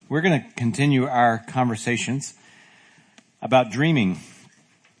We're going to continue our conversations about dreaming.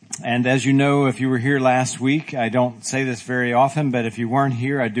 And as you know, if you were here last week, I don't say this very often, but if you weren't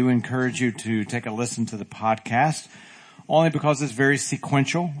here, I do encourage you to take a listen to the podcast, only because it's very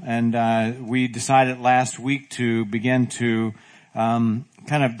sequential. And we decided last week to begin to kind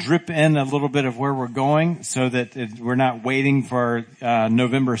of drip in a little bit of where we're going so that we're not waiting for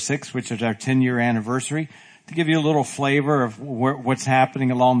November 6th, which is our 10-year anniversary, to give you a little flavor of what's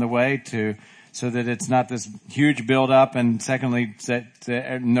happening along the way so that it's not this huge build-up, and secondly,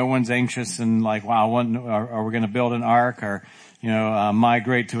 that no one's anxious and like, wow, are we going to build an ark or,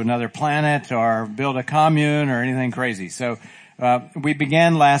 migrate to another planet or build a commune or anything crazy. So we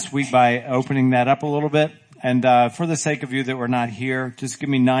began last week by opening that up a little bit. And for the sake of you that were not here, just give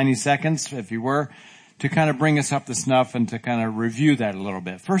me 90 seconds, if you were, to kind of bring us up to snuff and to kind of review that a little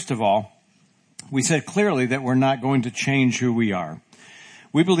bit. First of all, we said clearly that we're not going to change who we are.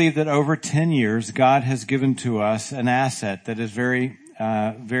 We believe that over 10 years, God has given to us an asset that is very,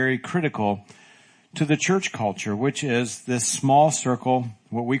 very critical to the church culture, which is this small circle,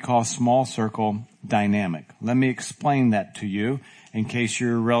 what we call small circle dynamic. Let me explain that to you in case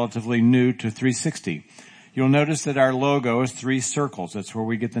you're relatively new to 360. You'll notice that our logo is 3 circles. That's where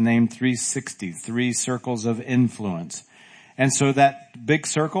we get the name 360, 3 circles of influence. And so that big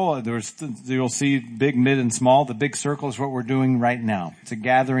circle, you'll see big, mid, and small. The big circle is what we're doing right now. It's a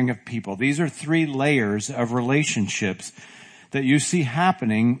gathering of people. These are 3 layers of relationships that you see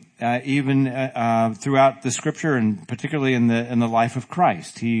happening even throughout the Scripture, and particularly in the life of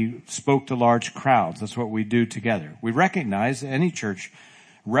Christ. He spoke to large crowds. That's what we do together. We recognize, any church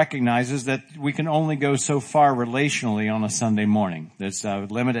recognizes, that we can only go so far relationally on a Sunday morning. There's a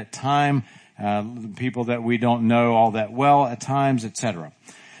limited time, people that we don't know all that well at times, etc.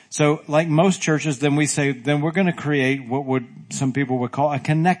 So like most churches, then we say, then we're going to create what some people would call a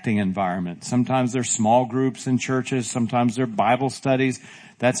connecting environment. Sometimes there's small groups in churches. Sometimes they're Bible studies.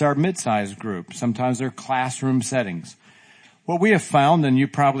 That's our mid-sized group. Sometimes they're classroom settings. What we have found, and you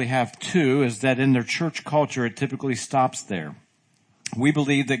probably have too, is that in their church culture, it typically stops there. We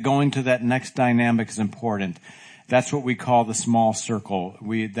believe that going to that next dynamic is important. That's what we call the small circle.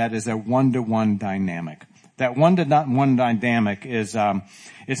 That is a one-to-one dynamic. That one-to-one dynamic is,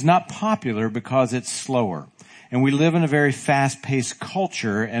 it's not popular because it's slower. And we live in a very fast-paced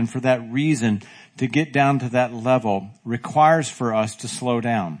culture, and for that reason, to get down to that level requires for us to slow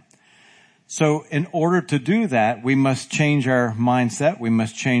down. So in order to do that, we must change our mindset. We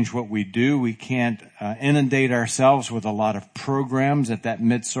must change what we do. We can't inundate ourselves with a lot of programs at that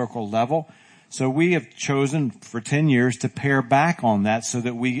mid-circle level. So we have chosen for 10 years to pare back on that so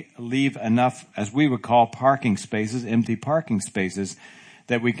that we leave enough, as we would call parking spaces, empty parking spaces,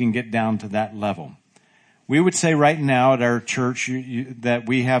 that we can get down to that level. We would say right now at our church that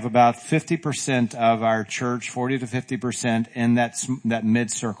we have about 50% of our church, 40 to 50% in that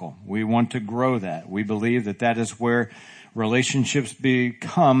mid-circle. We want to grow that. We believe that is where relationships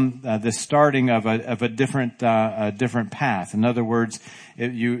become the starting of a different path. In other words,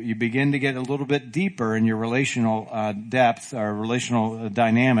 you begin to get a little bit deeper in your relational depth or relational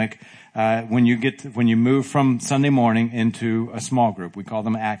dynamic when you move from Sunday morning into a small group. We call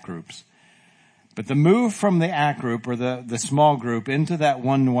them ACT groups. But the move from the ACT group or the small group into that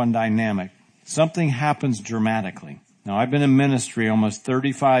one-to-one dynamic, something happens dramatically. Now, I've been in ministry almost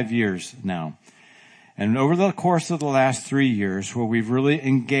 35 years now. And over the course of the last 3 years, where we've really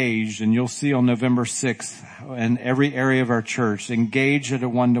engaged, and you'll see on November 6th, in every area of our church, engaged at a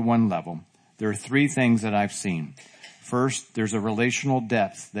one-to-one level, there are 3 things that I've seen. First, there's a relational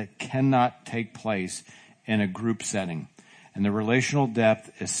depth that cannot take place in a group setting. And the relational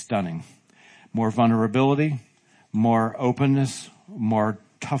depth is stunning. More vulnerability, more openness, more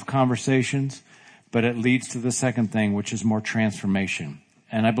tough conversations, but it leads to the second thing, which is more transformation.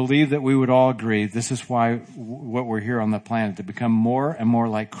 And I believe that we would all agree this is what we're here on the planet, to become more and more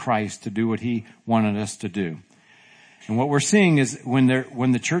like Christ, to do what He wanted us to do. And what we're seeing is when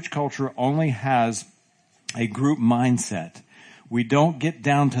the church culture only has a group mindset, we don't get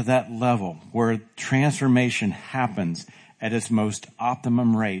down to that level where transformation happens at its most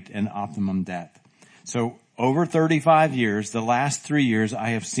optimum rate and optimum depth. So over 35 years, the last 3 years, I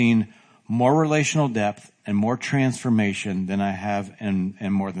have seen more relational depth and more transformation than I have in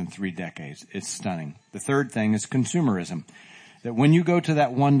more than 3 decades. It's stunning. The third thing is consumerism. That when you go to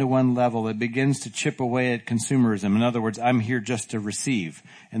that one-to-one level, it begins to chip away at consumerism. In other words, I'm here just to receive.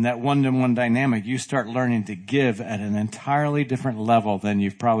 In that one-to-one dynamic, you start learning to give at an entirely different level than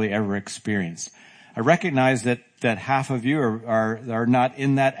you've probably ever experienced. I recognize that half of you are not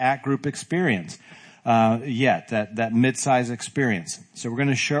in that ACT group experience. yet, that mid-size experience. So we're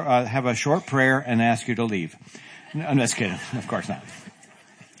going to have a short prayer and ask you to leave. No, I'm just kidding. Of course not.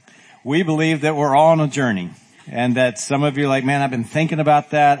 We believe that we're all on a journey, and that some of you are like, man, I've been thinking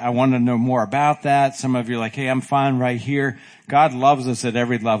about that. I want to know more about that. Some of you are like, hey, I'm fine right here. God loves us at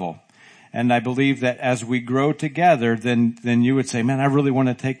every level. And I believe that as we grow together, then you would say, man, I really want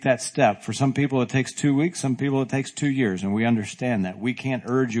to take that step. For some people, it takes 2 weeks. Some people, it takes 2 years. And we understand that. We can't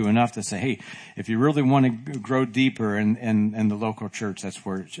urge you enough to say, hey, if you really want to grow deeper in the local church, that's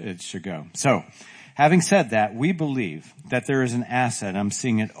where it should go. So, having said that, we believe that there is an asset. I'm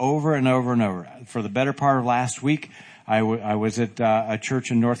seeing it over and over and over. For the better part of last week, I was at a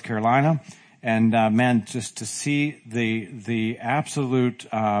church in North Carolina. And, man, just to see the absolute,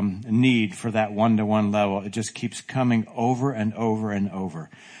 need for that one-to-one level, it just keeps coming over and over and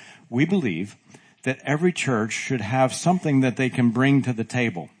over. We believe that every church should have something that they can bring to the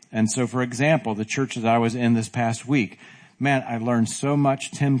table. And so, for example, the church that I was in this past week, man, I learned so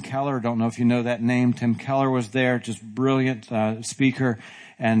much. Tim Keller, don't know if you know that name. Tim Keller was there, just brilliant, speaker.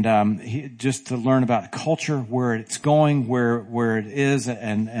 And, just to learn about culture, where it's going, where it is,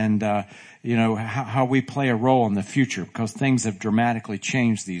 and you know, how we play a role in the future, because things have dramatically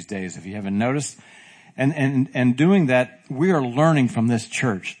changed these days, if you haven't noticed. And doing that, we are learning from this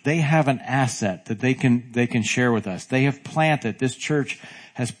church. They have an asset that they can share with us. This church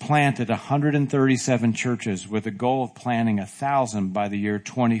has planted 137 churches with a goal of planting 1,000 by the year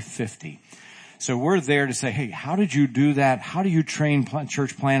 2050. So we're there to say, hey, how did you do that? How do you train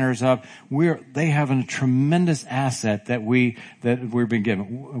church planners up? They have a tremendous asset that we've been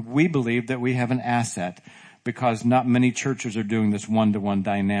given. We believe that we have an asset because not many churches are doing this one-to-one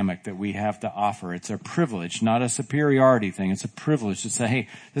dynamic that we have to offer. It's a privilege, not a superiority thing. It's a privilege to say, hey,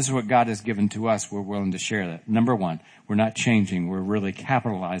 this is what God has given to us. We're willing to share that. Number one, we're not changing. We're really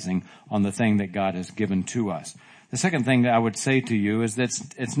capitalizing on the thing that God has given to us. The second thing that I would say to you is that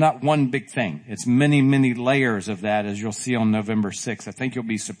it's not one big thing. It's many, many layers of that, as you'll see on November 6th. I think you'll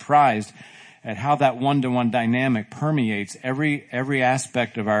be surprised at how that one-to-one dynamic permeates every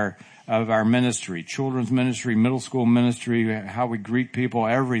aspect of our ministry, children's ministry, middle school ministry, how we greet people,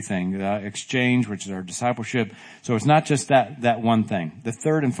 everything, exchange, which is our discipleship. So it's not just that one thing. The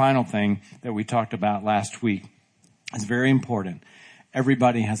third and final thing that we talked about last week is very important.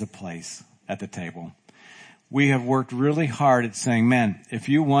 Everybody has a place at the table. We have worked really hard at saying, man, if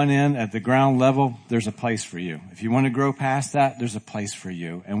you want in at the ground level, there's a place for you. If you want to grow past that, there's a place for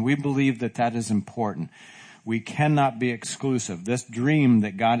you. And we believe that is important. We cannot be exclusive. This dream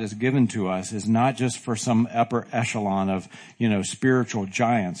that God has given to us is not just for some upper echelon of, spiritual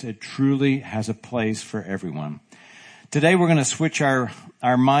giants. It truly has a place for everyone. Today we're going to switch our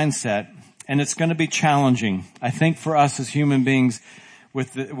mindset, and it's going to be challenging. I think for us as human beings,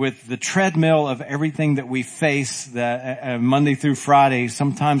 with the treadmill of everything that we face that Monday through Friday,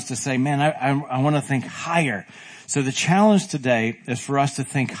 sometimes to say, man, I want to think higher. So the challenge today is for us to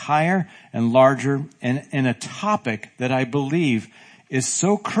think higher and larger in a topic that I believe is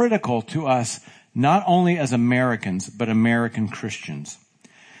so critical to us, not only as Americans, but American Christians.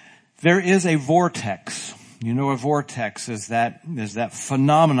 There is a vortex. You know, a vortex is that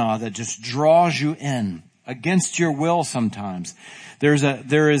phenomena that just draws you in against your will sometimes. There is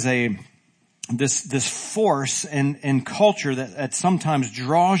this force in culture that sometimes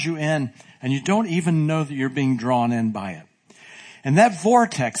draws you in, and you don't even know that you're being drawn in by it. And that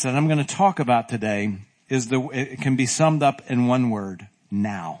vortex that I'm going to talk about today it can be summed up in one word: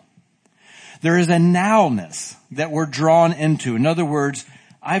 now. There is a nowness that we're drawn into. In other words,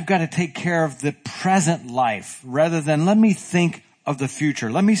 I've got to take care of the present life rather than let me think of the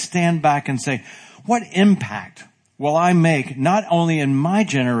future. Let me stand back and say, what impact will I make not only in my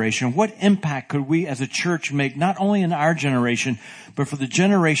generation? What impact could we as a church make not only in our generation, but for the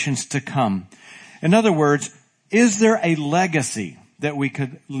generations to come? In other words, is there a legacy that we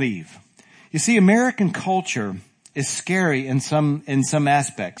could leave? You see, American culture is scary in some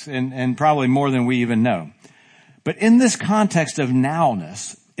aspects, and probably more than we even know. But in this context of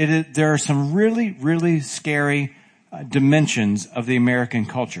nowness, there are some really, really scary dimensions of the American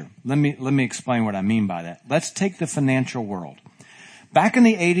culture. Let me explain what I mean by that. Let's take the financial world. Back in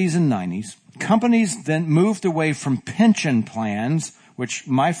the 80s and 90s, companies then moved away from pension plans, which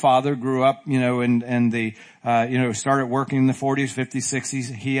my father grew up, started working in the 40s, 50s,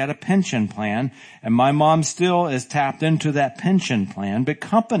 60s. He had a pension plan, and my mom still is tapped into that pension plan. But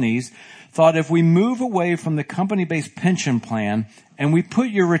companies thought if we move away from the company-based pension plan and we put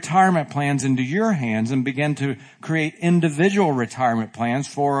your retirement plans into your hands and begin to create individual retirement plans,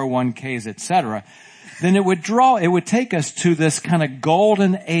 401ks, etc., then it would take us to this kind of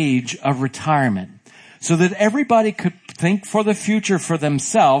golden age of retirement. so that everybody could think for the future for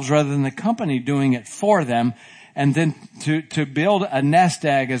themselves rather than the company doing it for them, and then to build a nest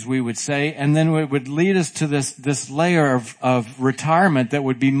egg, as we would say, and then it would lead us to this layer of retirement that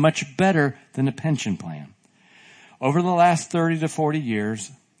would be much better than a pension plan. Over the last 30 to 40 years,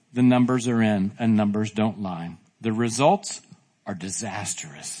 the numbers are in, and numbers don't lie. The results are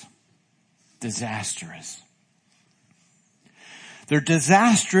disastrous. Disastrous. They're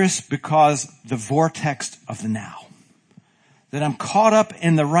disastrous because the vortex of the now. That I'm caught up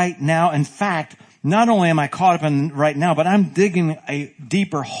in the right now. In fact, not only am I caught up in right now, but I'm digging a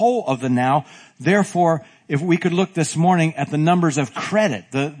deeper hole of the now. Therefore, if we could look this morning at the numbers of credit,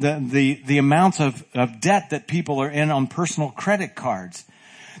 the amounts of debt that people are in on personal credit cards.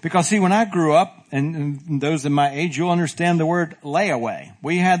 Because see, when I grew up, and those in my age, you'll understand the word layaway.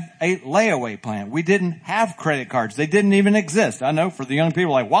 We had a layaway plan. We didn't have credit cards. They didn't even exist. I know for the young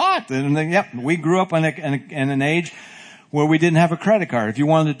people like, what? And yep, we grew up in an age where we didn't have a credit card. If you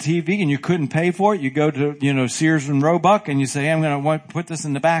wanted a TV and you couldn't pay for it, you go to, Sears and Roebuck and you say, hey, I'm going to put this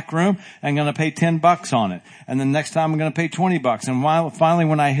in the back room. I'm going to pay $10 on it. And then next time I'm going to pay $20. And finally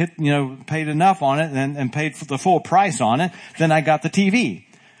when I paid enough on it and paid for the full price on it, then I got the TV.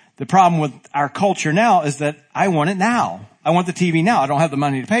 The problem with our culture now is that I want it now. I want the TV now. I don't have the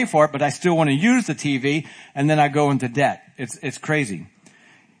money to pay for it, but I still want to use the TV, and then I go into debt. It's crazy.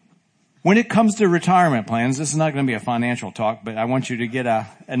 When it comes to retirement plans, this is not going to be a financial talk, but I want you to get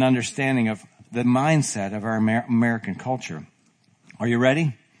an understanding of the mindset of our American culture. Are you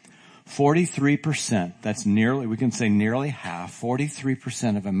ready? 43%, that's we can say nearly half,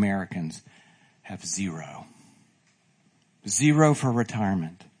 43% of Americans have zero. Zero for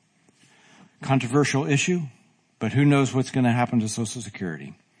retirement. Controversial issue, but who knows what's going to happen to Social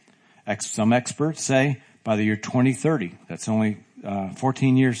Security. Some experts say by the year 2030, that's only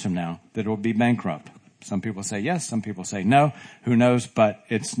 14 years from now, that it will be bankrupt. Some people say yes, some people say no. Who knows? But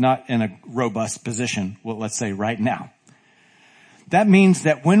it's not in a robust position, well, let's say right now. That means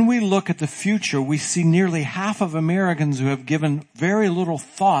that when we look at the future, we see nearly half of Americans who have given very little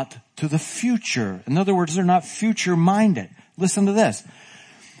thought to the future. In other words, they're not future-minded. Listen to this.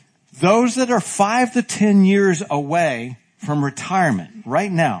 Those that are 5 to 10 years away from retirement,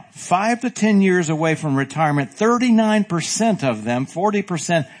 right now, 5 to 10 years away from retirement, 39% of them,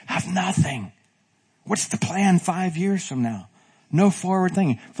 40%, have nothing. What's the plan 5 years from now? No forward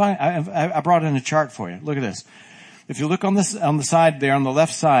thinking. I brought in a chart for you. Look at this. If you look on the side there, on the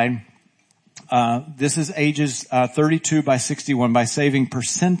left side, this is ages 32 by 61 by saving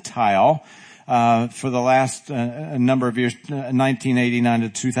percentile. For the last number of years, 1989 to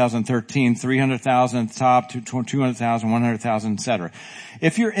 2013, 300,000 top to 200,000, 100,000, etc.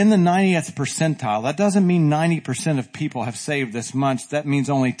 If you're in the 90th percentile, that doesn't mean 90% of people have saved this month. That means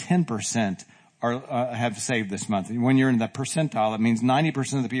only 10% have saved this month. When you're in the percentile, it means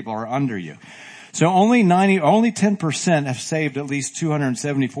 90% of the people are under you. So only 10% have saved at least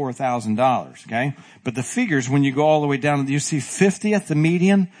 $274,000, okay? But the figures, when you go all the way down, you see 50th, the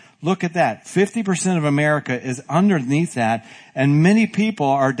median. Look at that. 50% of America is underneath that, and many people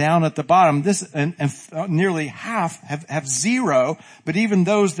are down at the bottom. And nearly half have zero, but even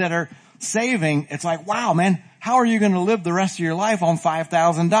those that are saving, it's like, wow, man, how are you going to live the rest of your life on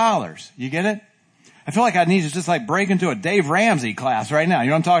 $5,000? You get it? I feel like I need to just break into a Dave Ramsey class right now. You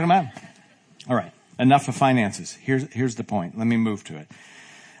know what I'm talking about? All right. Enough of finances. Here's the point. Let me move to it.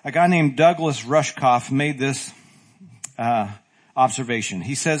 A guy named Douglas Rushkoff made this, observation.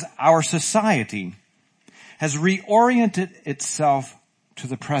 He says, our society has reoriented itself to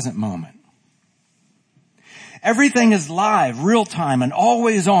the present moment. Everything is live, real time, and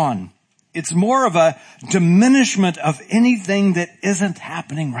always on. It's more of a diminishment of anything that isn't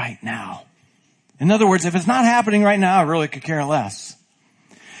happening right now. In other words, if it's not happening right now, I really could care less.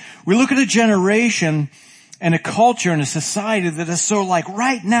 We look at a generation and a culture and a society that is so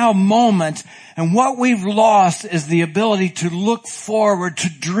right now moment, and what we've lost is the ability to look forward, to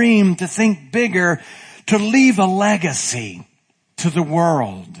dream, to think bigger, to leave a legacy to the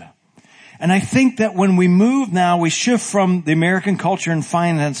world. And I think that when we move now, we shift from the American culture and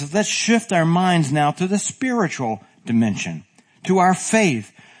finances. Let's shift our minds now to the spiritual dimension, to our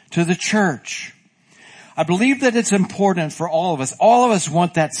faith, to the church. I believe that it's important for all of us. All of us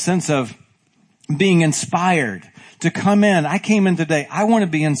want that sense of being inspired to come in. I came in today. I want to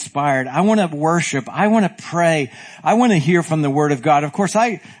be inspired. I want to worship. I want to pray. I want to hear from the Word of God. Of course,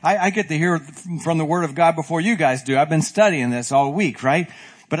 I get to hear from the Word of God before you guys do. I've been studying this all week, right?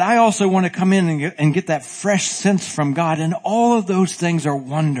 But I also want to come in and get that fresh sense from God. And all of those things are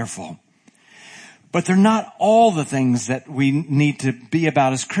wonderful. But they're not all the things that we need to be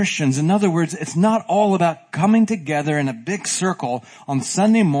about as Christians. In other words, it's not all about coming together in a big circle on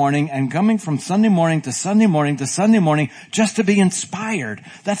Sunday morning and coming from Sunday morning to Sunday morning to Sunday morning just to be inspired.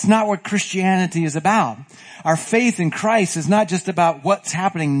 That's not what Christianity is about. Our faith in Christ is not just about what's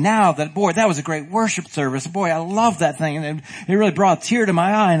happening now, that, boy, that was a great worship service. Boy, I love that thing. And it really brought a tear to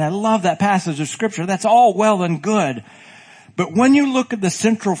my eye, and I love that passage of Scripture. That's all well and good. But when you look at the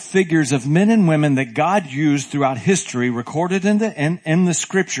central figures of men and women that God used throughout history, recorded in the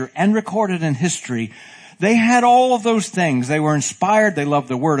Scripture and recorded in history, they had all of those things. They were inspired. They loved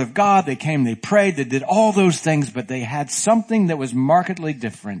the Word of God. They came, they prayed, they did all those things, but they had something that was markedly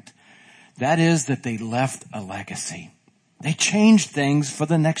different. That is that they left a legacy. They changed things for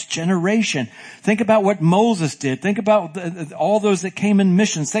the next generation. Think about what Moses did. Think about all those that came in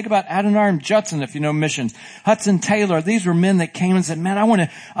missions. Think about Adoniram Judson, if you know missions. Hudson Taylor. These were men that came and said, man, I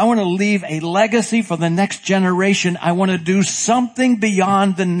want to leave a legacy for the next generation. I want to do something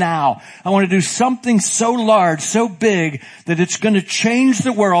beyond the now. I want to do something so large, so big, that it's going to change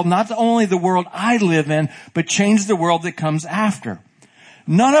the world, not only the world I live in, but change the world that comes after.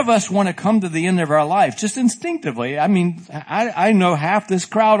 None of us want to come to the end of our life, just instinctively. I mean, I know half this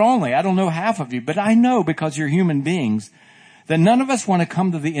crowd only. I don't know half of you, but I know, because you're human beings, that none of us want to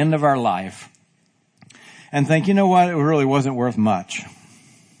come to the end of our life and think, you know what, it really wasn't worth much.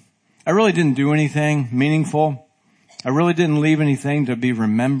 I really didn't do anything meaningful. I really didn't leave anything to be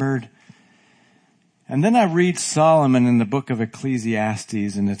remembered. And then I read Solomon in the book of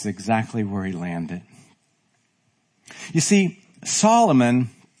Ecclesiastes, and it's exactly where he landed. You see, Solomon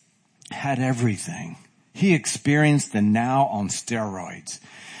had everything. He experienced the now on steroids.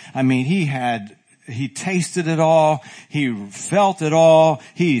 I mean, he tasted it all. He felt it all.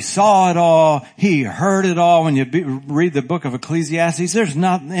 He saw it all. He heard it all. When you read the book of Ecclesiastes, there's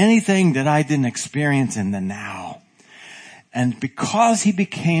not anything that I didn't experience in the now. And because he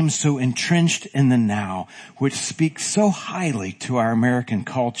became so entrenched in the now, which speaks so highly to our American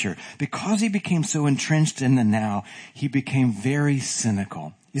culture, because he became so entrenched in the now, he became very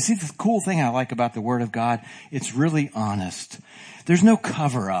cynical. You see, the cool thing I like about the Word of God, it's really honest. There's no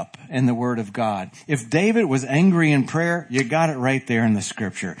cover-up in the Word of God. If David was angry in prayer, you got it right there in the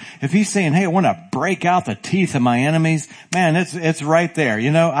Scripture. If he's saying, hey, I want to break out the teeth of my enemies, man, it's right there.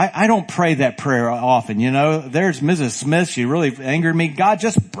 You know, I don't pray that prayer often. You know, there's Mrs. Smith. She really angered me. God,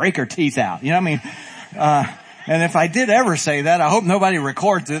 just break her teeth out. You know what I mean? And if I did ever say that, I hope nobody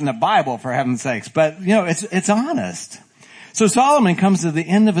records it in the Bible, for heaven's sakes. But, you know, it's honest. So Solomon comes to the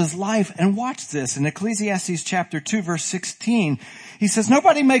end of his life, and watch this. In Ecclesiastes chapter 2, verse 16, he says,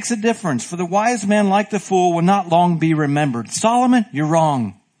 nobody makes a difference, for the wise man like the fool will not long be remembered. Solomon, you're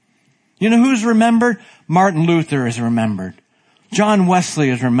wrong. You know who's remembered? Martin Luther is remembered. John Wesley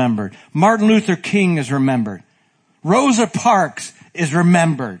is remembered. Martin Luther King is remembered. Rosa Parks is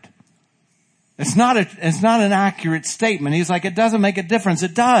remembered. It's not an accurate statement. He's like, it doesn't make a difference.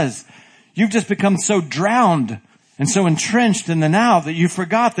 It does. You've just become so drowned and so entrenched in the now that you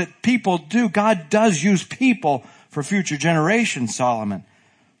forgot that people do. God does use people for future generations, Solomon.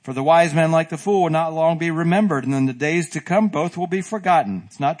 For the wise man like the fool will not long be remembered, and in the days to come both will be forgotten.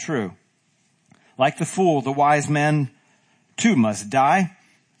 It's not true. Like the fool, the wise man too must die.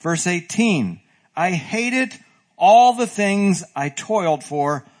 Verse 18, I hated all the things I toiled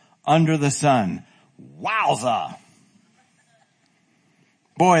for under the sun. Wowza.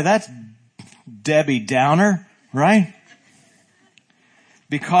 Boy, that's Debbie Downer. Right?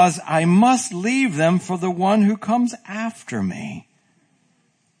 Because I must leave them for the one who comes after me.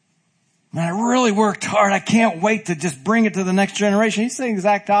 Man, I really worked hard. I can't wait to just bring it to the next generation. He's saying the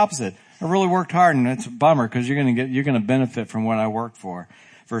exact opposite. I really worked hard, and it's a bummer because you're going to benefit from what I worked for.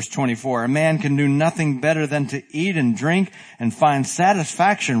 Verse 24, a man can do nothing better than to eat and drink and find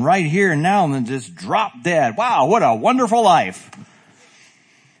satisfaction right here and now and then just drop dead. Wow, what a wonderful life.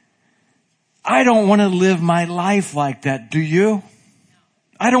 I don't want to live my life like that, do you?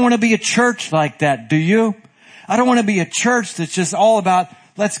 I don't want to be a church like that, do you? I don't want to be a church that's just all about,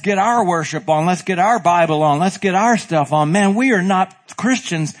 let's get our worship on, let's get our Bible on, let's get our stuff on. Man, we are not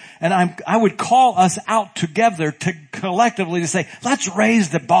Christians, and I would call us out together to collectively to say, let's raise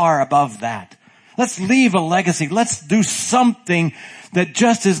the bar above that. Let's leave a legacy. Let's do something that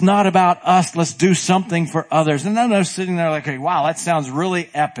just is not about us. Let's do something for others. And I'm sitting there like, hey, wow, that sounds really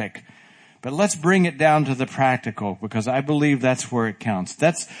epic. But let's bring it down to the practical, because I believe that's where it counts.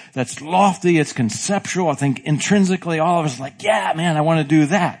 That's lofty. It's conceptual. I think intrinsically all of us are like, yeah, man, I want to do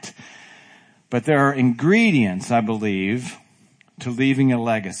that. But there are ingredients, I believe, to leaving a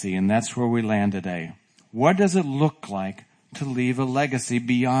legacy, and that's where we land today. What does it look like to leave a legacy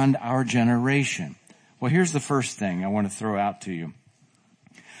beyond our generation? Well, here's the first thing I want to throw out to you.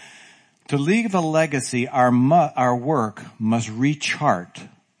 To leave a legacy, our work must rechart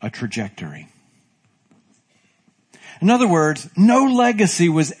a trajectory. In other words, no legacy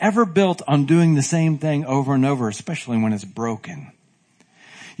was ever built on doing the same thing over and over, especially when it's broken.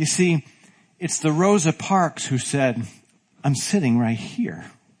 You see, it's the Rosa Parks who said, I'm sitting right here.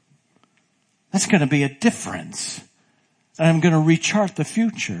 That's going to be a difference. And I'm going to rechart the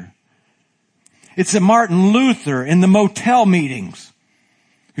future. It's a Martin Luther in the motel meetings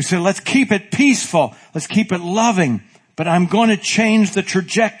who said, let's keep it peaceful. Let's keep it loving. But I'm going to change the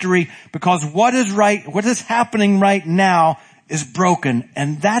trajectory because what is happening right now is broken.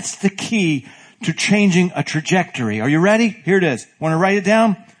 And that's the key to changing a trajectory. Are you ready? Here it is. Want to write it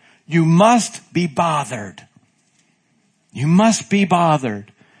down? You must be bothered. You must be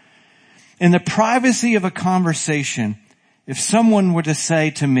bothered. In the privacy of a conversation, if someone were to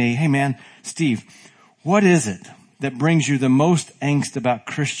say to me, hey man, Steve, what is it that brings you the most angst about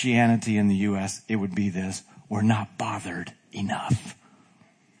Christianity in the U.S.? It would be this. We're not bothered enough.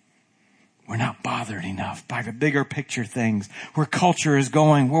 We're not bothered enough by the bigger picture things, where culture is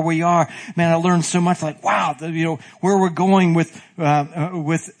going, where we are. Man, I learned so much, like, wow, where we're going with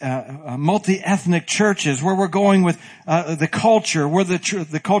multi-ethnic churches, where we're going with the culture, where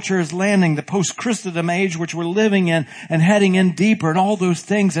the culture is landing, the post-Christendom age which we're living in and heading in deeper, and all those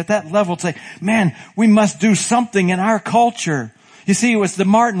things at that level. It's like, man, we must do something in our culture. You see, it was the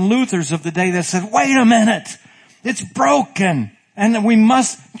Martin Luthers of the day that said, wait a minute, it's broken. And we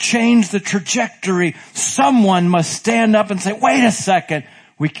must change the trajectory. Someone must stand up and say, wait a second,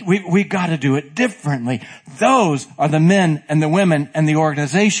 we got to do it differently. Those are the men and the women and the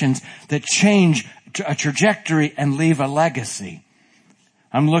organizations that change a trajectory and leave a legacy.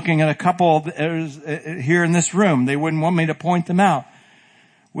 I'm looking at a couple here in this room. They wouldn't want me to point them out.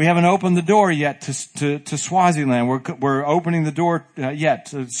 We haven't opened the door yet to Swaziland. We're opening the door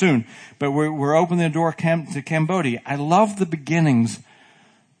yet soon, but we're opening the door to Cambodia. I love the beginnings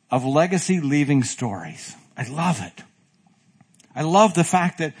of legacy leaving stories. I love it. I love the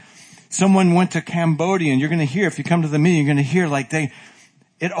fact that someone went to Cambodia, and you're going to hear, if you come to the meeting, you're going to hear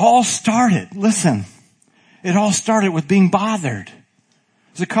it all started. Listen, it all started with being bothered.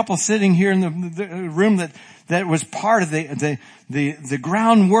 There's a couple sitting here in the room that was part of the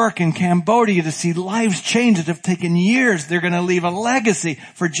groundwork in Cambodia to see lives change that have taken years. They're going to leave a legacy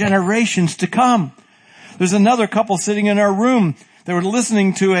for generations to come. There's another couple sitting in our room that were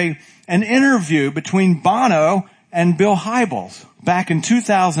listening to an interview between Bono and Bill Hybels back in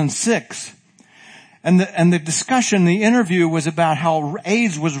 2006. And the discussion, the interview was about how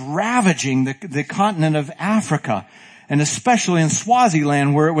AIDS was ravaging the continent of Africa, and especially in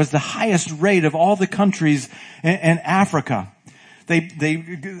Swaziland, where it was the highest rate of all the countries in Africa. They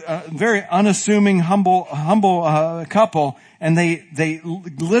very unassuming, humble couple, and they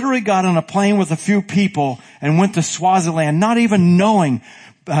literally got on a plane with a few people and went to Swaziland, not even knowing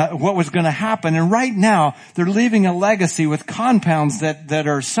what was going to happen. And right now, they're leaving a legacy with compounds that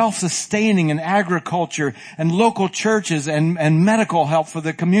are self-sustaining in agriculture and local churches and medical help for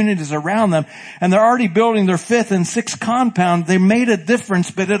the communities around them. And they're already building their 5th and 6th compound. They made a difference,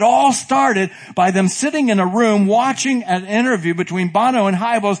 but it all started by them sitting in a room watching an interview between Bono and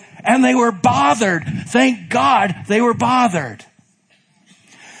Hybels, and they were bothered. Thank God they were bothered.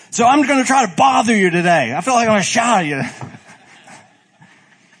 So I'm going to try to bother you today. I feel like I'm going to shout at you.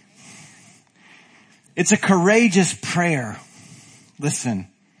 It's a courageous prayer. Listen,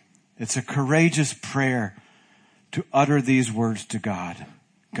 it's a courageous prayer to utter these words to God.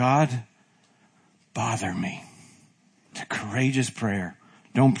 God, bother me. It's a courageous prayer.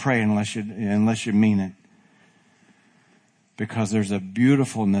 Don't pray unless you mean it. Because there's a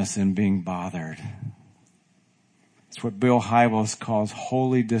beautifulness in being bothered. It's what Bill Hybels calls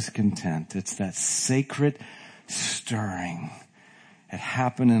holy discontent. It's that sacred stirring. It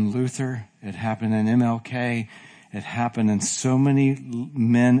happened in Luther. It happened in MLK. It happened in so many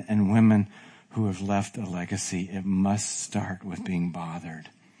men and women who have left a legacy. It must start with being bothered.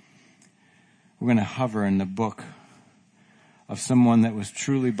 We're going to hover in the book of someone that was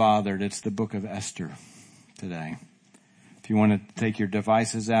truly bothered. It's the book of Esther today. If you want to take your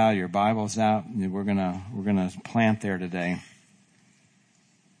devices out, your Bibles out, we're going to plant there today.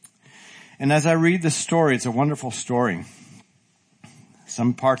 And as I read the story, it's a wonderful story.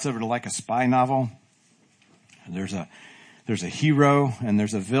 Some parts of it are like a spy novel. There's a hero and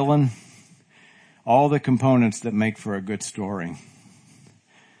there's a villain. All the components that make for a good story.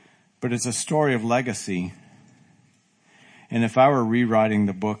 But it's a story of legacy. And if I were rewriting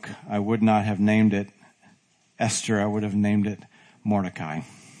the book, I would not have named it Esther. I would have named it Mordecai.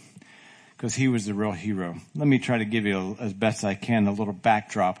 because he was the real hero. Let me try to give you, as best I can, a little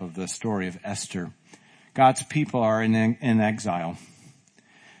backdrop of the story of Esther. God's people are in exile.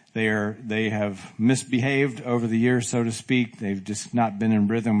 They have misbehaved over the years, so to speak. They've just not been in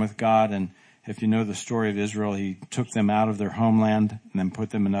rhythm with God. And if you know the story of Israel, he took them out of their homeland and then put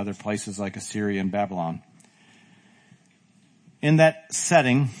them in other places like Assyria and Babylon. In that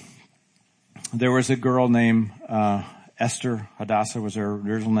setting, there was a girl named Esther. Hadassah was her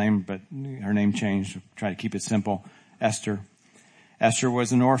original name, but her name changed. Try to keep it simple. Esther. Esther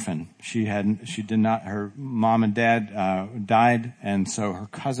was an orphan. Her mom and dad died, and so her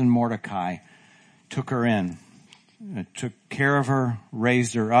cousin Mordecai took her in, took care of her,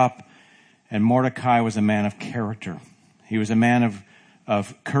 raised her up, and Mordecai was a man of character. He was a man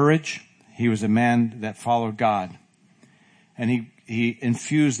of courage. He was a man that followed God. And he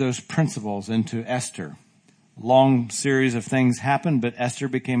infused those principles into Esther. Long series of things happened, but Esther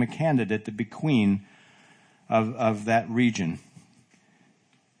became a candidate to be queen of that region.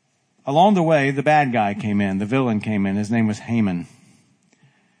 Along the way, the bad guy came in, the villain came in. His name was Haman.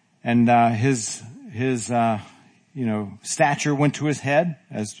 And his stature went to his head,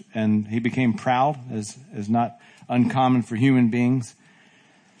 and he became proud, as not uncommon for human beings.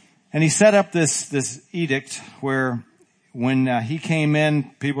 And he set up this edict where when he came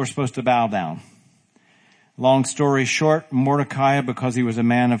in, people were supposed to bow down. Long story short, Mordecai, because he was a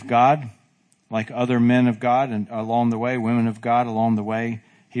man of God, like other men of God, and along the way, women of God along the way,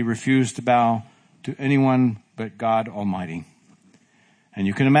 he refused to bow to anyone but God Almighty. And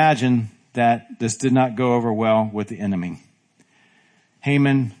you can imagine that this did not go over well with the enemy.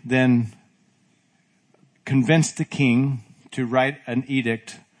 Haman then convinced the king to write an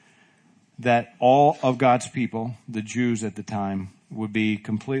edict that all of God's people, the Jews at the time, would be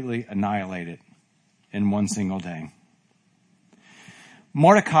completely annihilated in one single day.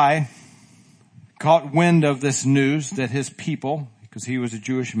 Mordecai caught wind of this news that his people, because he was a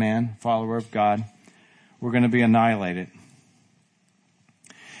Jewish man, follower of God, were going to be annihilated.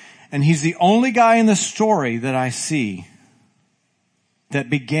 And he's the only guy in the story that I see that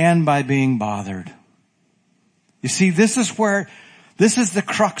began by being bothered. You see, this is the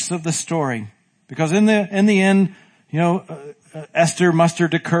crux of the story. Because in the end, Esther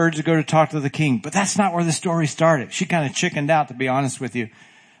mustered the courage to go to talk to the king. But that's not where the story started. She kind of chickened out, to be honest with you.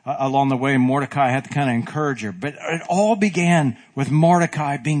 Along the way, Mordecai had to kind of encourage her. But it all began with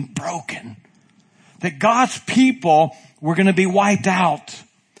Mordecai being broken. That God's people were going to be wiped out.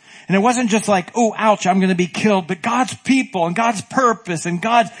 And it wasn't just like, oh, ouch, I'm going to be killed. But God's people and God's purpose and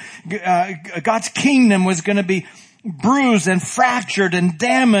God's kingdom was going to be bruised and fractured and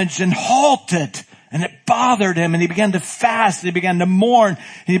damaged and halted. And it bothered him, and he began to fast, he began to mourn,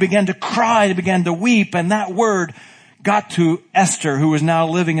 and he began to cry, he began to weep, and that word got to Esther, who was now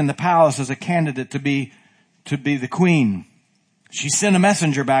living in the palace as a candidate to be the queen. She sent a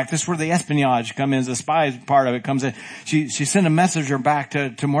messenger back. This is where the espionage comes in, the spies part of it comes in. She sent a messenger back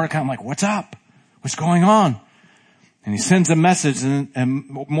to Mordecai. I'm like, what's up? What's going on? And he sends a message, and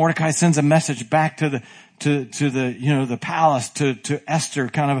Mordecai sends a message back to the palace, to Esther,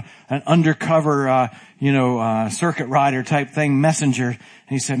 kind of an undercover, circuit rider type thing, messenger. And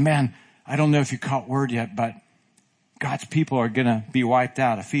he said, man, I don't know if you caught word yet, but God's people are going to be wiped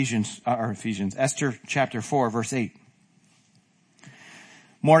out. Esther chapter 4, verse 8.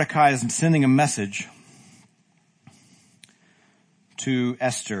 Mordecai is sending a message to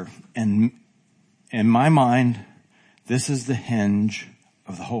Esther. And in my mind, this is the hinge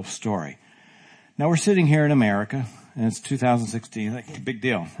of the whole story. Now we're sitting here in America, and it's 2016. Like, big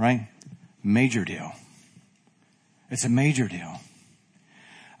deal, right? Major deal. It's a major deal.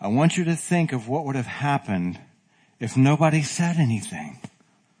 I want you to think of what would have happened if nobody said anything.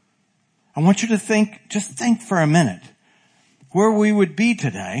 I want you to just think for a minute where we would be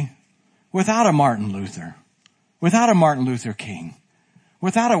today without a Martin Luther, without a Martin Luther King,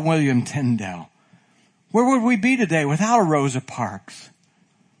 without a William Tyndale. Where would we be today without a Rosa Parks?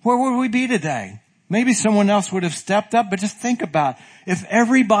 Where would we be today? Maybe someone else would have stepped up, but just think about if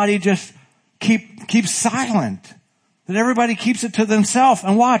everybody just keeps silent, that everybody keeps it to themselves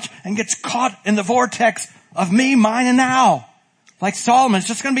and watch and gets caught in the vortex of me, mine, and now. Like Solomon, it's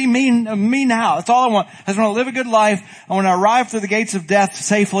just going to be me now. That's all I want. I just want to live a good life. I want to arrive through the gates of death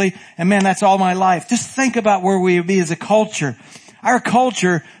safely. And man, that's all my life. Just think about where we would be as a culture. Our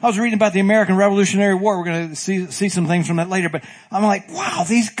culture, I was reading about the American Revolutionary War. We're going to see some things from that later. But I'm like, wow,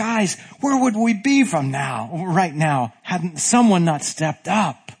 these guys, where would we be right now, hadn't someone not stepped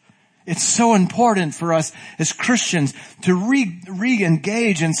up? It's so important for us as Christians to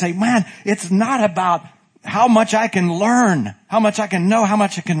re-engage and say, man, it's not about how much I can learn, how much I can know, how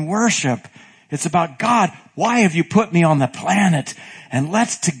much I can worship. It's about, God, why have you put me on the planet? And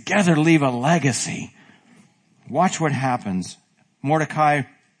let's together leave a legacy. Watch what happens. Mordecai,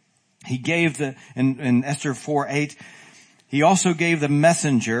 he gave in Esther 4:8, he also gave the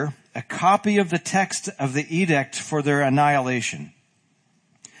messenger a copy of the text of the edict for their annihilation,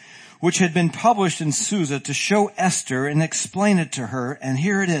 which had been published in Susa, to show Esther and explain it to her. And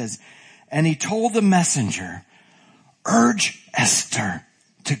here it is. And he told the messenger, urge Esther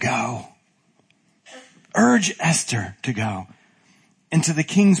to go. Urge Esther to go into the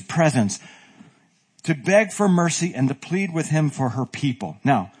king's presence, to beg for mercy and to plead with him for her people.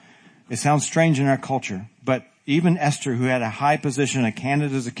 Now, it sounds strange in our culture, but even Esther, who had a high position, a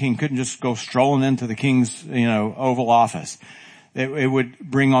candidate as a king, couldn't just go strolling into the king's, Oval Office. It would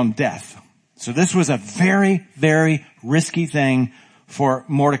bring on death. So this was a very, very risky thing for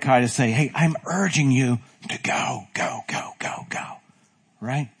Mordecai to say, hey, I'm urging you to go.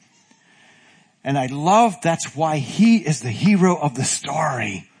 Right? And I love that's why he is the hero of the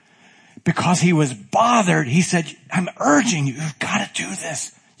story. Because he was bothered, he said, I'm urging you, you've got to do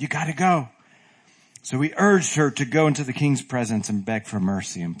this. You got to go. So he urged her to go into the king's presence and beg for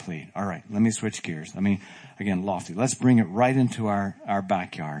mercy and plead. All right, let me switch gears. Again, lofty. Let's bring it right into our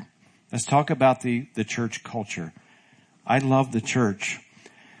backyard. Let's talk about the church culture. I love the church.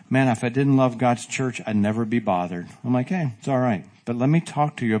 Man, if I didn't love God's church, I'd never be bothered. I'm like, hey, it's all right. But let me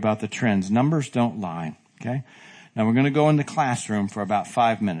talk to you about the trends. Numbers don't lie, okay? Now we're going to go in the classroom for about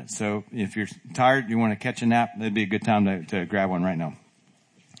 5 minutes. So if you're tired, you want to catch a nap, that'd be a good time to grab one right now.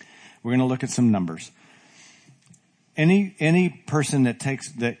 We're going to look at some numbers. Any person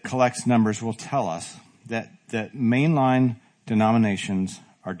that collects numbers will tell us that mainline denominations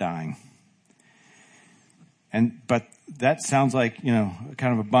are dying. But that sounds like, kind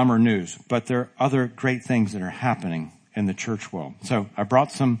of a bummer news. But there are other great things that are happening in the church world. So I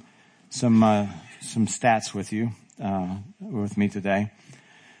brought some stats with me today.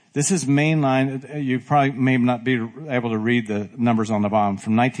 This is mainline. You probably may not be able to read the numbers on the bottom.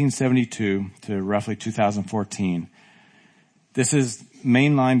 From 1972 to roughly 2014. This is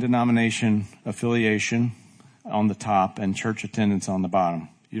mainline denomination affiliation on the top and church attendance on the bottom.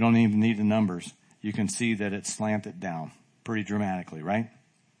 You don't even need the numbers. You can see that it's slanted down pretty dramatically, right?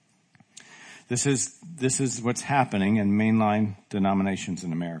 This is what's happening in mainline denominations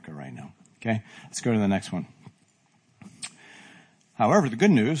in America right now. Okay? Let's go to the next one. However, the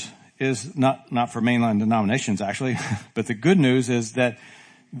good news is not for mainline denominations actually, but the good news is that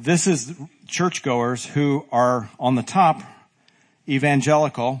this is churchgoers who are on the top,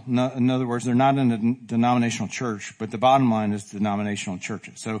 evangelical. In other words, they're not in a denominational church, but the bottom line is denominational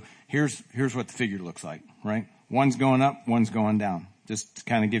churches. So here's what the figure looks like, right? One's going up, one's going down. Just to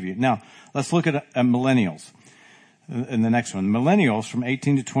kind of give you. Now, let's look at millennials. In the next one, millennials from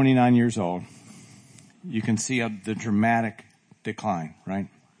 18 to 29 years old, you can see the dramatic decline, right?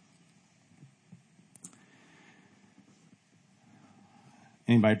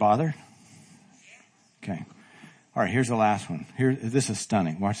 Anybody bothered? Okay. All right, here's the last one. This is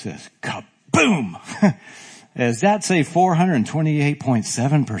stunning. Watch this. Kaboom! Does that say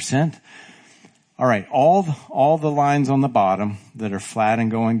 428.7%? All right, all the lines on the bottom that are flat and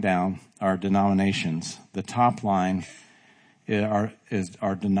going down are denominations. The top line are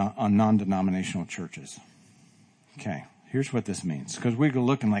non-denominational churches. Okay, here's what this means. Because we're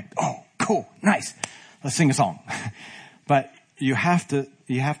looking like, oh, cool, nice. Let's sing a song. But you have to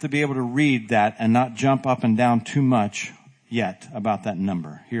be able to read that and not jump up and down too much yet about that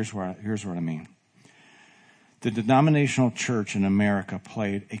number. Here's what I mean. The denominational church in America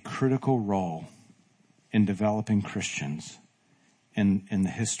played a critical role in developing Christians in the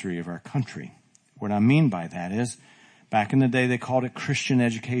history of our country. What I mean by that is, back in the day they called it Christian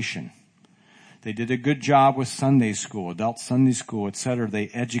education. They did a good job with Sunday school, adult Sunday school, etc. They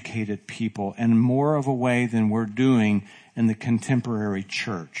educated people in more of a way than we're doing in the contemporary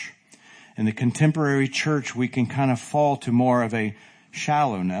church. In the contemporary church, we can kind of fall to more of a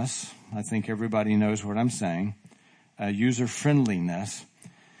shallowness. I think everybody knows what I'm saying. User-friendliness.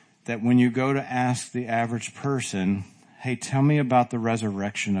 That when you go to ask the average person, hey, tell me about the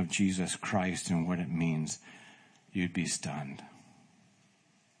resurrection of Jesus Christ and what it means, you'd be stunned.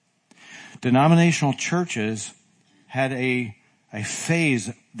 Denominational churches had a phase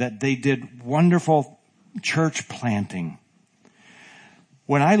that they did wonderful church planting.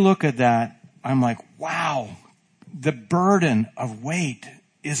 When I look at that, I'm like, wow, the burden of weight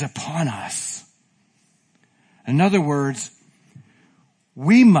is upon us. In other words,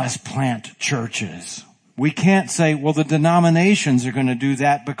 we must plant churches. We can't say, well, the denominations are going to do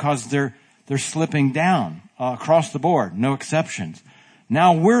that because they're they're slipping down across the board, no exceptions.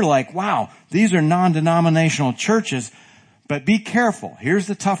 Now we're like, wow, these are non-denominational churches, but be careful. Here's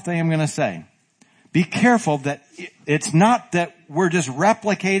the tough thing I'm going to say. Be careful that it's not that we're just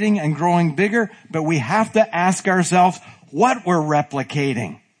replicating and growing bigger, but we have to ask ourselves what we're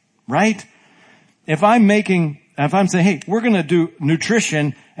replicating, right? If I'm saying, hey, we're going to do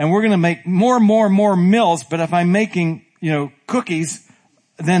nutrition and we're going to make more meals, but if I'm making, cookies,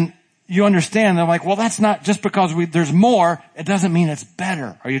 then you understand. I'm like, well, that's not just because there's more. It doesn't mean it's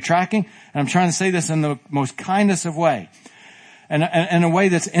better. Are you tracking? And I'm trying to say this in the most kindest of way and in a way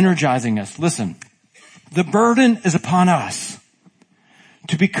that's energizing us. Listen, the burden is upon us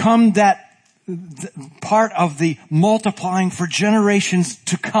to become that part of the multiplying for generations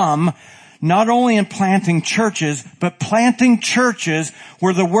to come, not only in planting churches, but planting churches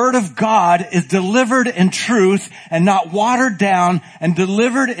where the Word of God is delivered in truth and not watered down, and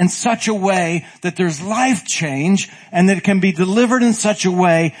delivered in such a way that there's life change, and that it can be delivered in such a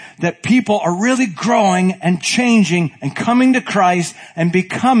way that people are really growing and changing and coming to Christ and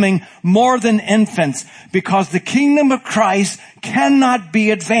becoming more than infants, because the kingdom of Christ cannot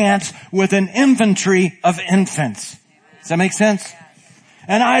be advanced with an inventory of infants. Does that make sense?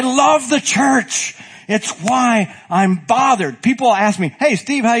 And I love the church. It's why I'm bothered. People ask me, hey,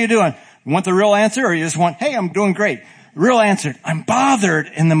 Steve, how you doing? You want the real answer, or you just want, hey, I'm doing great? Real answer, I'm bothered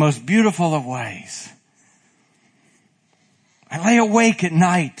in the most beautiful of ways. I lay awake at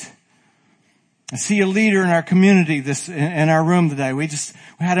night. I see a leader in our community in our room today. We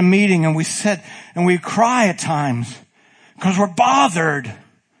had a meeting and we sat and we cry at times because we're bothered.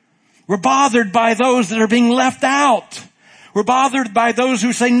 We're bothered by those that are being left out. We're bothered by those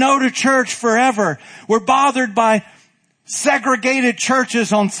who say no to church forever. We're bothered by segregated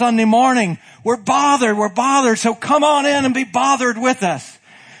churches on Sunday morning. We're bothered. So come on in and be bothered with us.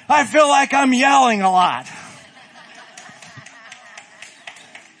 I feel like I'm yelling a lot.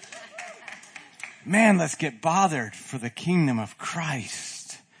 Man, let's get bothered for the kingdom of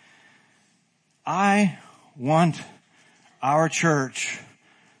Christ. I want our church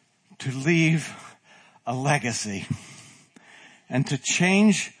to leave a legacy and to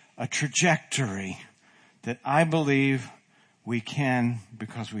change a trajectory that I believe we can,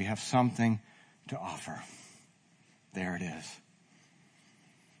 because we have something to offer. There it is.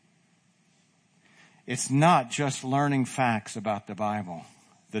 It's not just learning facts about the Bible.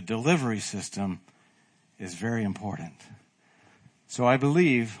 The delivery system is very important. So I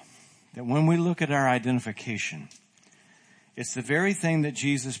believe that when we look at our identification, it's the very thing that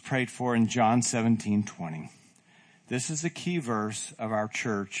Jesus prayed for in John 17:20. This is the key verse of our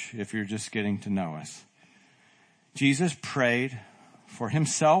church if you're just getting to know us. Jesus prayed for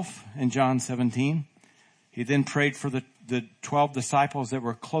himself in John 17. He then prayed for the 12 disciples that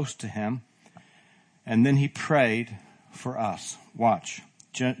were close to him. And then he prayed for us. Watch.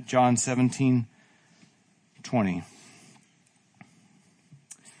 John 17:20.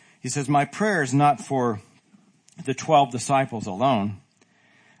 He says, my prayer is not for the 12 disciples alone.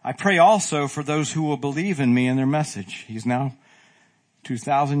 I pray also for those who will believe in me and their message. He's now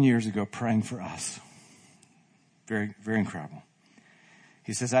 2,000 years ago praying for us. Very, very incredible.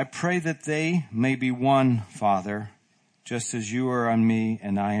 He says, I pray that they may be one, Father, just as you are on me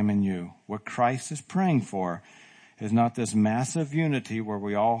and I am in you. What Christ is praying for is not this massive unity where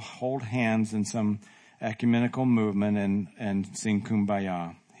we all hold hands in some ecumenical movement and sing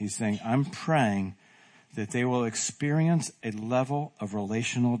Kumbaya. He's saying, I'm praying that they will experience a level of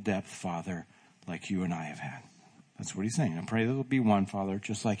relational depth, Father, like you and I have had. That's what he's saying. I pray that they'll be one, Father,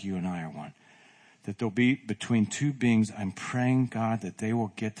 just like you and I are one. That they'll be between two beings. I'm praying, God, that they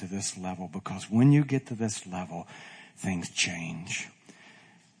will get to this level, because when you get to this level, things change.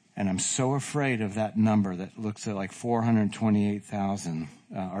 And I'm so afraid of that number that looks at like 428,000,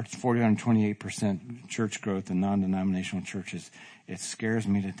 or 428% church growth in non-denominational churches. It scares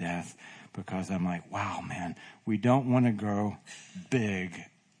me to death, because I'm like, wow, man, we don't want to grow big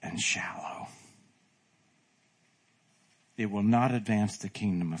and shallow. It will not advance the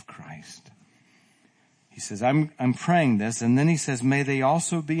kingdom of Christ. He says, I'm praying this. And then he says, may they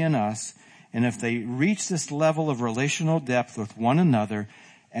also be in us. And if they reach this level of relational depth with one another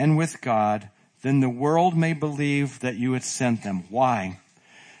and with God, then the world may believe that you had sent them. Why?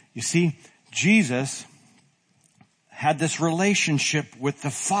 You see, Jesus had this relationship with the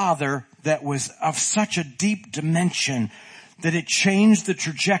Father that was of such a deep dimension that it changed the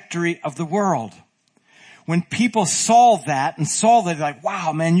trajectory of the world. when people saw that and saw that, like,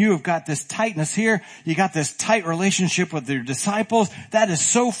 wow, man, you have got this tightness here. You got this tight relationship with your disciples. That is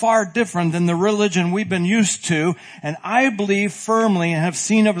so far different than the religion we've been used to. And I believe firmly and have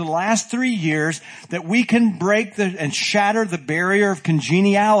seen over the last 3 years that we can break and shatter the barrier of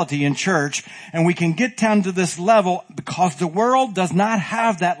congeniality in church. And we can get down to this level because the world does not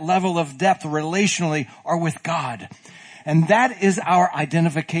have that level of depth relationally or with God. And that is our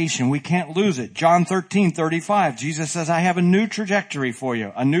identification. We can't lose it. John 13:35, Jesus says, I have a new trajectory for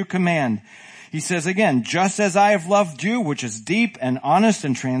you, a new command. He says again, just as I have loved you, which is deep and honest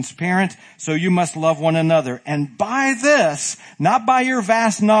and transparent, so you must love one another. And by this, not by your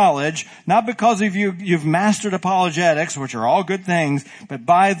vast knowledge, not because of you've mastered apologetics, which are all good things, but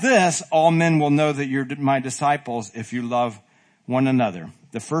by this, all men will know that you're my disciples if you love one another.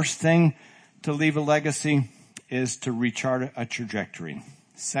 The first thing to leave a legacy is to rechart a trajectory.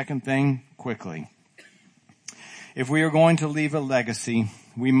 Second thing, quickly. If we are going to leave a legacy,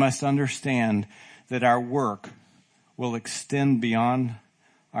 we must understand that our work will extend beyond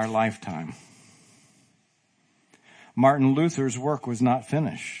our lifetime. Martin Luther's work was not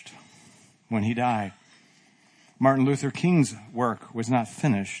finished when he died. Martin Luther King's work was not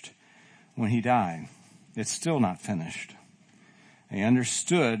finished when he died. It's still not finished. He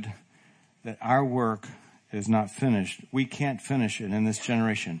understood that our work is not finished. We can't finish it in this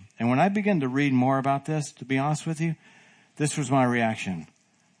generation. And when I began to read more about this, to be honest with you, this was my reaction.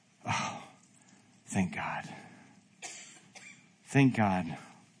 Oh, thank God. Thank God.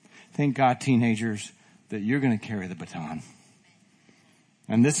 Thank God, teenagers, that you're going to carry the baton.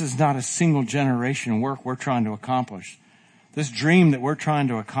 And this is not a single generation work we're trying to accomplish. This dream that we're trying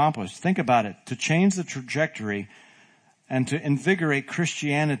to accomplish, think about it, to change the trajectory and to invigorate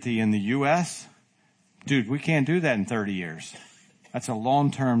Christianity in the U.S., dude, we can't do that in 30 years. That's a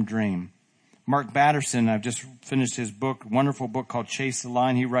long-term dream. Mark Batterson, I've just finished his book, wonderful book called Chase the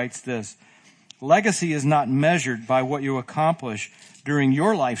Line. He writes this: legacy is not measured by what you accomplish during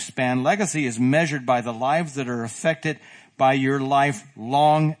your lifespan. Legacy is measured by the lives that are affected by your life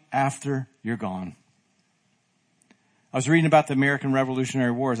long after you're gone. I was reading about the American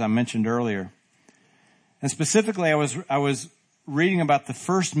Revolutionary War, as I mentioned earlier. And specifically, I was reading about the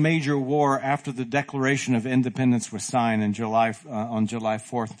first major war after the Declaration of Independence was signed on July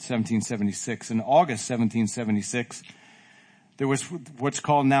 4th, 1776. In August 1776, there was what's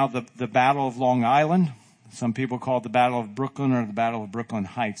called now the Battle of Long Island. Some people call it the Battle of Brooklyn or the Battle of Brooklyn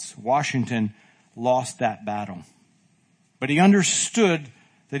Heights. Washington lost that battle. But he understood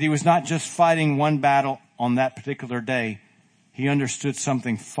that he was not just fighting one battle on that particular day. He understood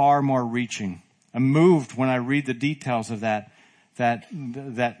something far more reaching. I'm moved when I read the details of that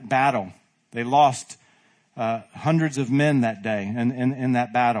battle. They lost hundreds of men that day in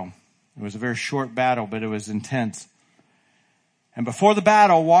that battle. It was a very short battle, but it was intense. And before the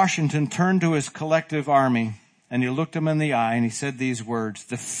battle, Washington turned to his collective army and he looked them in the eye and he said these words: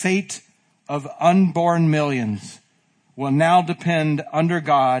 the fate of unborn millions will now depend under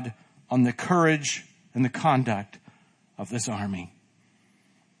God on the courage and the conduct of this army.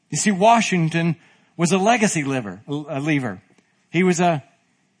 You see, Washington was a legacy leaver. He was a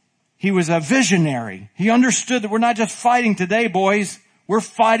visionary. He understood that we're not just fighting today, boys. We're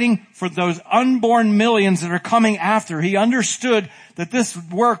fighting for those unborn millions that are coming after. He understood that this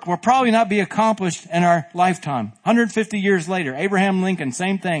work will probably not be accomplished in our lifetime. 150 years later, Abraham Lincoln,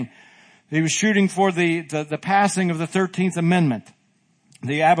 same thing. He was shooting for the passing of the 13th Amendment,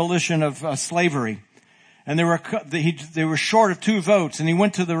 the abolition of slavery. And they were short of 2 votes, and he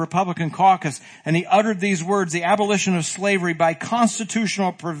went to the Republican caucus and he uttered these words: the abolition of slavery by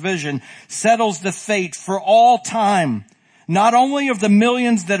constitutional provision settles the fate for all time, not only of the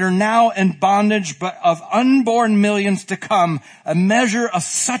millions that are now in bondage, but of unborn millions to come, a measure of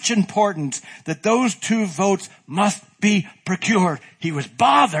such importance that those 2 votes must be procured. He was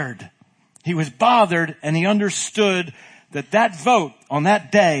bothered. And he understood that vote on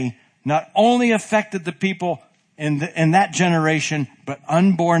that day not only affected the people in that generation, but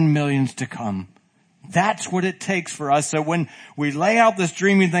unborn millions to come. That's what it takes for us. So when we lay out this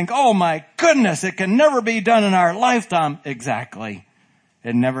dream, we think, oh my goodness, it can never be done in our lifetime. Exactly.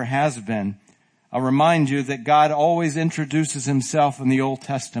 It never has been. I'll remind you that God always introduces himself in the Old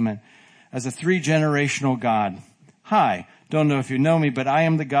Testament as a 3-generational God. Hi, don't know if you know me, but I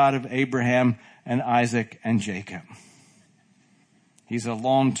am the God of Abraham and Isaac and Jacob. He's a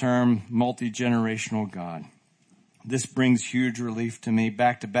long-term, multi-generational God. This brings huge relief to me.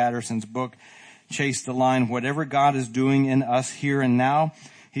 Back to Batterson's book, Chase the Line. Whatever God is doing in us here and now,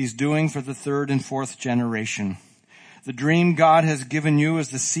 he's doing for the 3rd and 4th generation. The dream God has given you is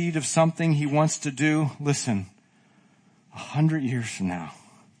the seed of something he wants to do. Listen, 100 years from now.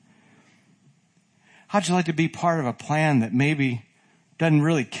 How'd you like to be part of a plan that maybe doesn't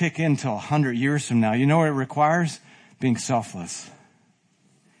really kick in till 100 years from now? You know what it requires? Being selfless.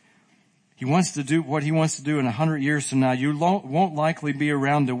 He wants to do what he wants to do in 100 years from now. You won't likely be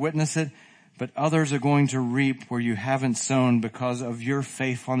around to witness it, but others are going to reap where you haven't sown because of your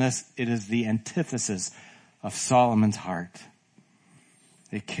faithfulness. It is the antithesis of Solomon's heart.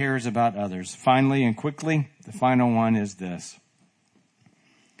 It cares about others. Finally and quickly, the final one is this.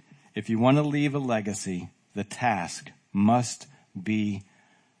 If you want to leave a legacy, the task must be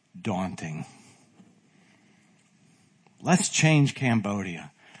daunting. Let's change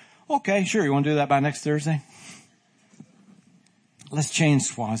Cambodia. Okay, sure. You want to do that by next Thursday? Let's change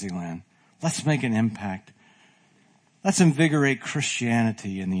Swaziland. Let's make an impact. Let's invigorate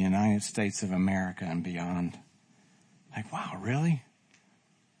Christianity in the United States of America and beyond. Like, wow, really?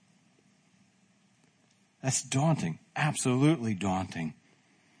 That's daunting. Absolutely daunting.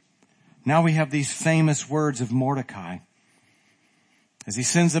 Now we have these famous words of Mordecai as he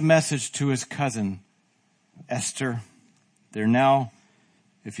sends a message to his cousin, Esther. They're now,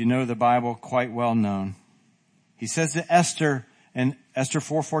 if you know the Bible, quite well known. He says to Esther in Esther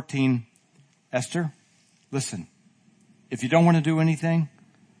 4:14, Esther, listen, if you don't want to do anything,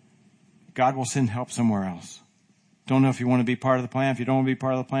 God will send help somewhere else. Don't know if you want to be part of the plan. If you don't want to be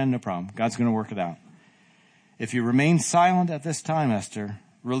part of the plan, no problem. God's going to work it out. If you remain silent at this time, Esther,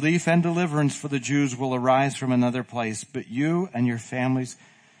 relief and deliverance for the Jews will arise from another place, but you and your family's,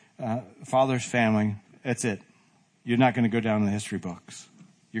 father's family, that's it. You're not going to go down in the history books.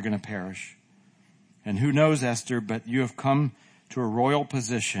 You're going to perish. And who knows, Esther, but you have come to a royal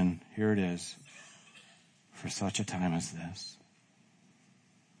position. Here it is. For such a time as this.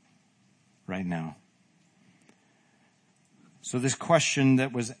 Right now. So this question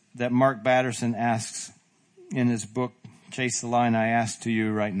that Mark Batterson asks in his book, Chase the Line, I ask to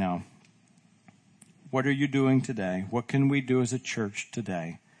you right now. What are you doing today? What can we do as a church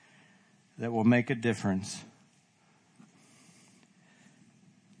today that will make a difference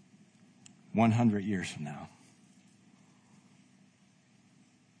 100 years from now?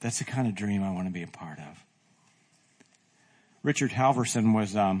 That's the kind of dream I want to be a part of. Richard Halverson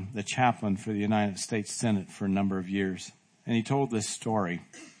was the chaplain for the United States Senate for a number of years. And he told this story.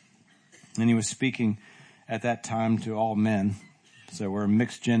 And he was speaking at that time to all men. So we're a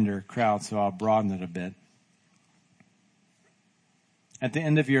mixed gender crowd, so I'll broaden it a bit. At the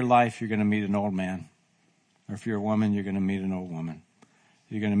end of your life, you're going to meet an old man. Or if you're a woman, you're going to meet an old woman.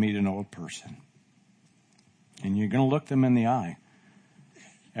 You're going to meet an old person. And you're going to look them in the eye.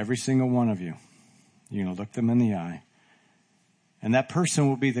 Every single one of you. You're going to look them in the eye. And that person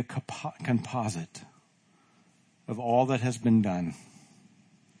will be the composite of all that has been done.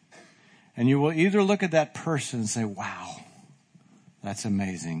 And you will either look at that person and say, wow, that's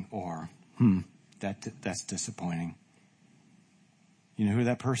amazing, or, that's disappointing. You know who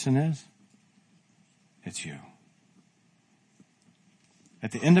that person is? It's you.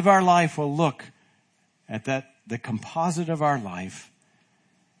 At the end of our life, we'll look at the composite of our life,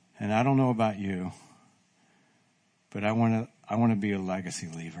 and I don't know about you, but I want to be a legacy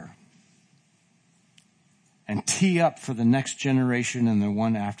leaver. And tee up for the next generation and the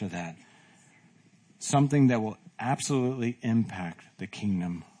one after that. Something that will absolutely impact the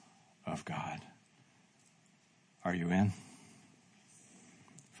kingdom of God. Are you in?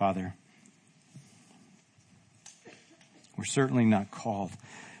 Father, we're certainly not called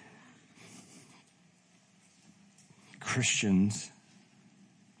Christians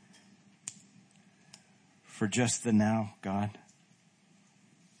for just the now, God.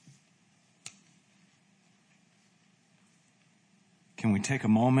 Can we take a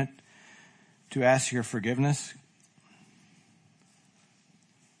moment to ask your forgiveness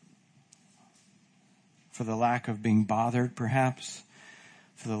for the lack of being bothered, perhaps,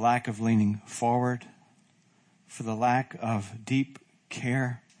 for the lack of leaning forward, for the lack of deep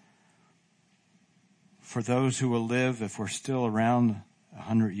care for those who will live if we're still around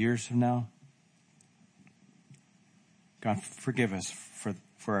 100 years from now? God, forgive us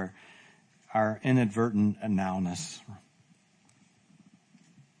for our inadvertent nowness.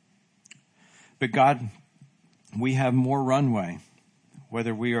 But God, we have more runway,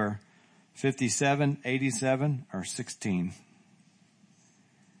 whether we are 57, 87, or 16.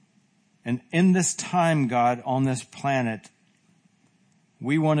 And in this time, God, on this planet,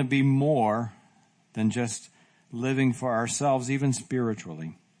 we want to be more than just living for ourselves, even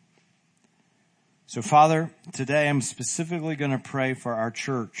spiritually. So, Father, today I'm specifically going to pray for our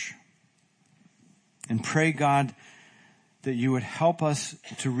church. And pray, God, that you would help us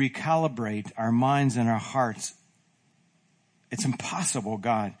to recalibrate our minds and our hearts. It's impossible,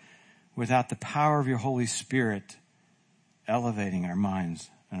 God, without the power of your Holy Spirit elevating our minds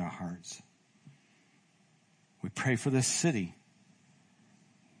and our hearts. We pray for this city.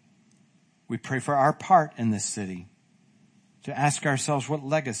 We pray for our part in this city, to ask ourselves what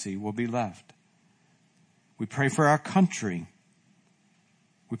legacy will be left. We pray for our country.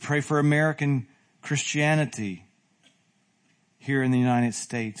 We pray for American Christianity here in the United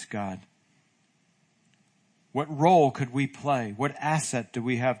States, God. What role could we play? What asset do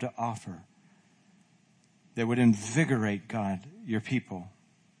we have to offer that would invigorate, God, your people?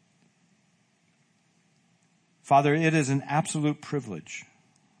 Father, it is an absolute privilege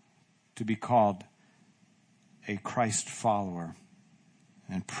to be called a Christ follower,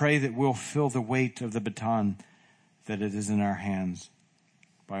 and pray that we'll feel the weight of the baton that it is in our hands.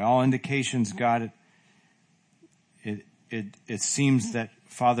 By all indications, God, it seems that,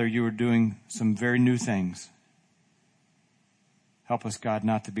 Father, you are doing some very new things. Help us, God,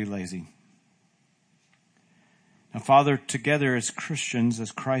 not to be lazy. Now, Father, together as Christians,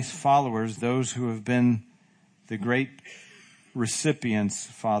 as Christ followers, those who have been the great recipients,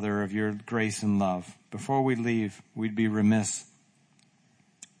 Father, of your grace and love, before we leave, we'd be remiss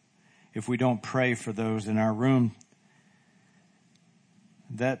if we don't pray for those in our room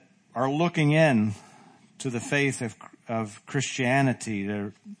that are looking in to the faith of Christianity.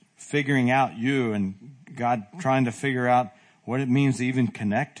 They're figuring out you and God, trying to figure out what it means to even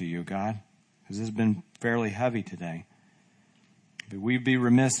connect to you, God, because this has been fairly heavy today. But we'd be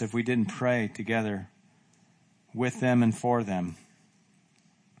remiss if we didn't pray together with them and for them.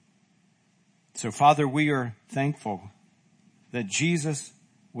 So, Father, we are thankful that Jesus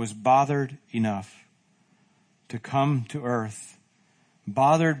was bothered enough to come to earth,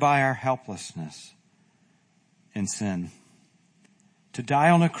 bothered by our helplessness in sin, to die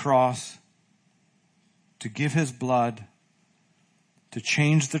on a cross, to give his blood, to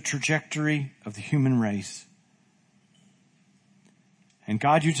change the trajectory of the human race. And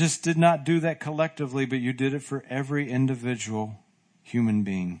God, you just did not do that collectively, but you did it for every individual human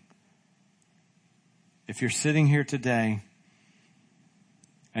being. If you're sitting here today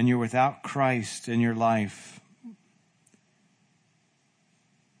and you're without Christ in your life,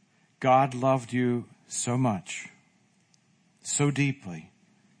 God loved you so much, so deeply,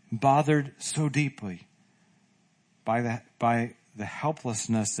 bothered so deeply by the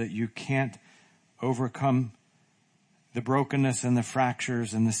helplessness that you can't overcome the brokenness and the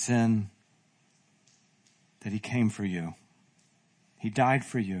fractures and the sin, that he came for you. He died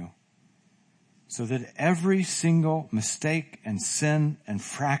for you so that every single mistake and sin and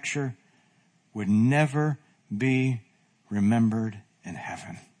fracture would never be remembered in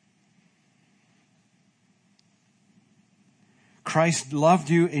heaven. Christ loved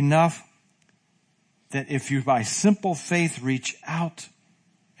you enough that if you by simple faith reach out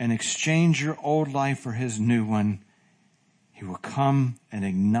and exchange your old life for his new one, he will come and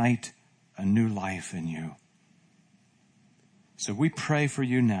ignite a new life in you. So we pray for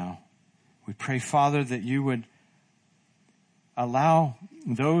you now. We pray, Father, that you would allow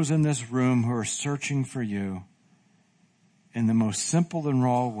those in this room who are searching for you in the most simple and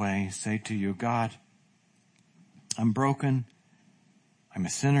raw way, say to you, God, I'm broken. I'm a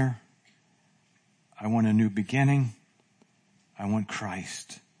sinner. I want a new beginning. I want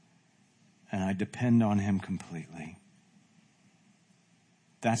Christ. And I depend on him completely.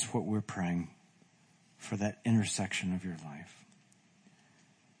 That's what we're praying for, that intersection of your life.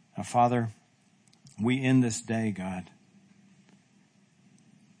 Now, Father, we end this day, God,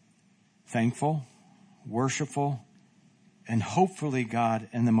 thankful, worshipful, and hopefully, God,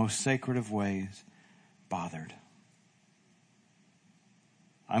 in the most sacred of ways, bothered.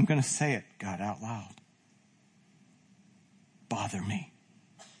 I'm going to say it, God, out loud. Bother me.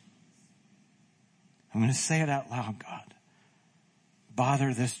 I'm going to say it out loud, God.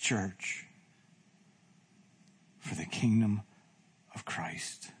 Bother this church for the kingdom of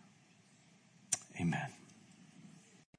Christ. Amen.